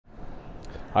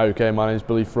Hi, okay, my name is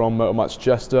Billy from Motormatch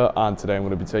Chester, and today I'm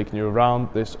going to be taking you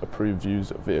around this approved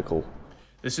used vehicle.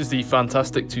 This is the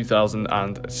fantastic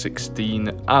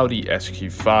 2016 Audi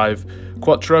SQ5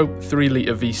 Quattro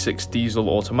 3-litre V6 diesel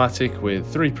automatic with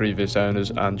 3 previous owners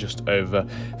and just over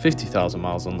 50,000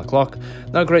 miles on the clock.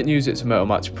 Now, great news, it's a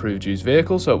Motormatch approved used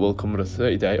vehicle, so it will come with a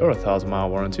 30-day or a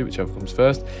 1,000-mile warranty, whichever comes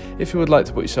first. If you would like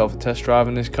to put yourself a test drive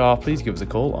in this car, please give us a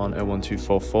call on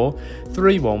 01244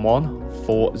 311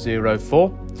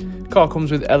 404. Car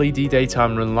comes with LED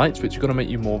daytime run lights, which are going to make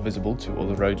you more visible to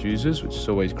other road users, which is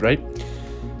always great.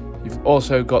 You've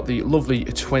also got the lovely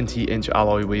 20-inch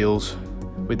alloy wheels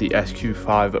with the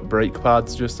SQ5 brake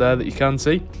pads just there that you can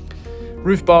see.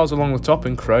 Roof bars along the top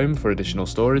in chrome for additional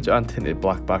storage, and tinted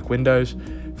black back windows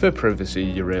for privacy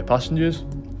your rear passengers.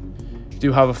 You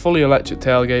do have a fully electric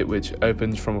tailgate which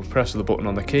opens from a press of the button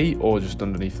on the key or just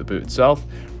underneath the boot itself,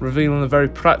 revealing a very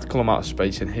practical amount of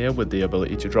space in here with the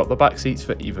ability to drop the back seats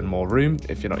for even more room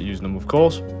if you're not using them, of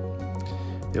course.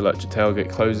 The electric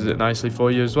tailgate closes it nicely for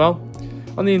you as well.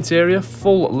 On the interior,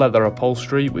 full leather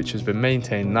upholstery which has been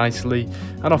maintained nicely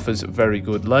and offers very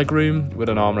good legroom with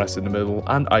an armrest in the middle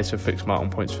and ISOFIX mounting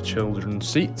points for children's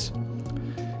seats.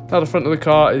 Now, the front of the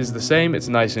car is the same, it's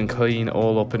nice and clean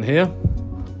all up in here.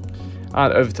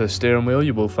 And over to the steering wheel,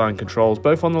 you will find controls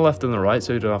both on the left and the right,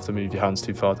 so you don't have to move your hands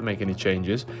too far to make any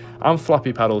changes, and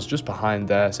flappy pedals just behind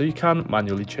there so you can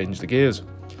manually change the gears.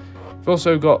 You've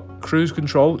also got cruise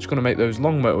control, which is going to make those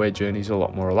long motorway journeys a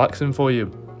lot more relaxing for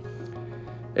you.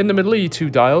 In the middle of your 2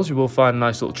 dials, you will find a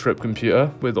nice little trip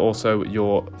computer with also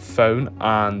your phone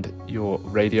and your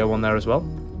radio on there as well.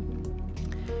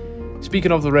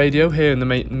 Speaking of the radio, here in the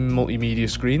multimedia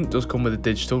screen, it does come with a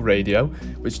digital radio,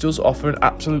 which does offer an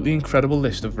absolutely incredible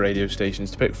list of radio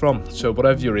stations to pick from. So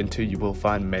whatever you're into, you will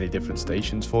find many different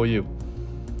stations for you.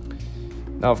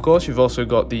 Now, of course, you've also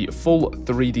got the full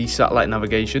 3D satellite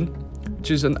navigation,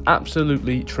 which is an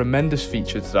absolutely tremendous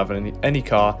feature to have in any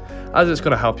car, as it's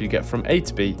going to help you get from A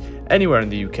to B anywhere in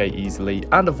the UK easily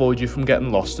and avoid you from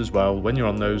getting lost as well when you're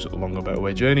on those longer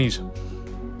motorway journeys.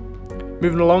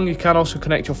 Moving along, you can also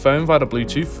connect your phone via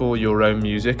Bluetooth for your own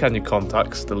music and your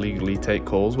contacts to legally take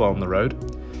calls while on the road.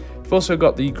 You've also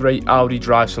got the great Audi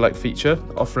Drive Select feature,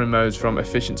 offering modes from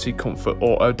efficiency, comfort,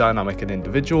 auto, dynamic and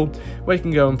individual, where you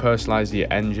can go and personalise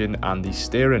the engine and the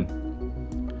steering.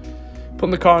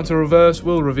 Putting the car into reverse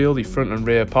will reveal the front and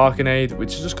rear parking aid,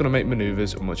 which is just going to make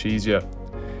manoeuvres much easier.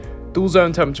 Dual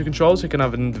zone temperature controls, so you can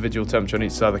have an individual temperature on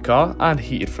each side of the car, and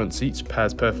heated front seats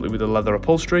pairs perfectly with the leather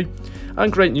upholstery.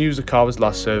 And great news, the car was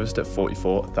last serviced at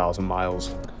 44,000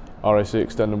 miles. RAC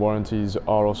extended warranties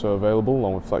are also available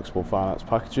along with flexible finance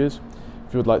packages.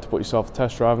 If you would like to put yourself a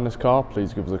test drive in this car,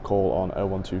 please give us a call on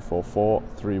 01244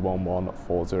 311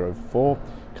 404.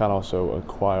 You can also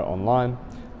inquire online.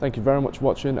 Thank you very much for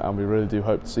watching, and we really do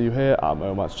hope to see you here at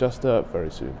Motormatch Chester very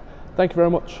soon. Thank you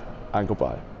very much, and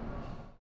goodbye.